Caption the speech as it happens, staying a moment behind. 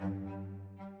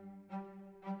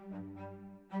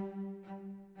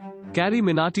Carrie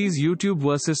Minati's YouTube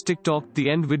vs TikTok, the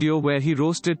end video where he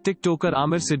roasted TikToker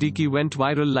Amir Siddiqui went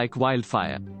viral like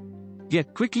wildfire.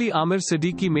 Yet quickly Amir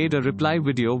Siddiqui made a reply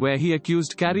video where he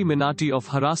accused Carrie Minati of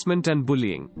harassment and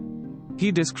bullying.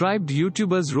 He described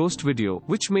YouTuber's roast video,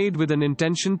 which made with an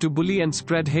intention to bully and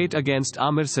spread hate against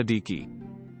Amir Siddiqui.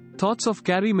 Thoughts of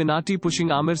Carrie Minati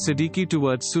pushing Amir Siddiqui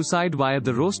towards suicide via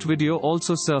the roast video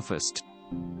also surfaced.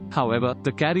 However,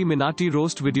 the Carrie Minati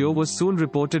roast video was soon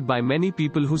reported by many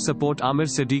people who support Amir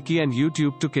Siddiqui, and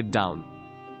YouTube took it down.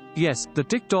 Yes, the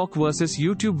TikTok vs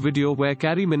YouTube video where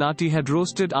Carrie Minati had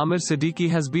roasted Amir Siddiqui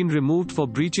has been removed for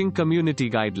breaching community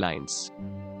guidelines.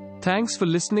 Thanks for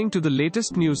listening to the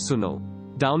latest news Suno.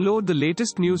 Download the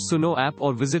latest news Suno app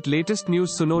or visit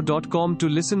latestnewssuno.com to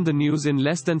listen the news in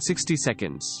less than 60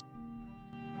 seconds.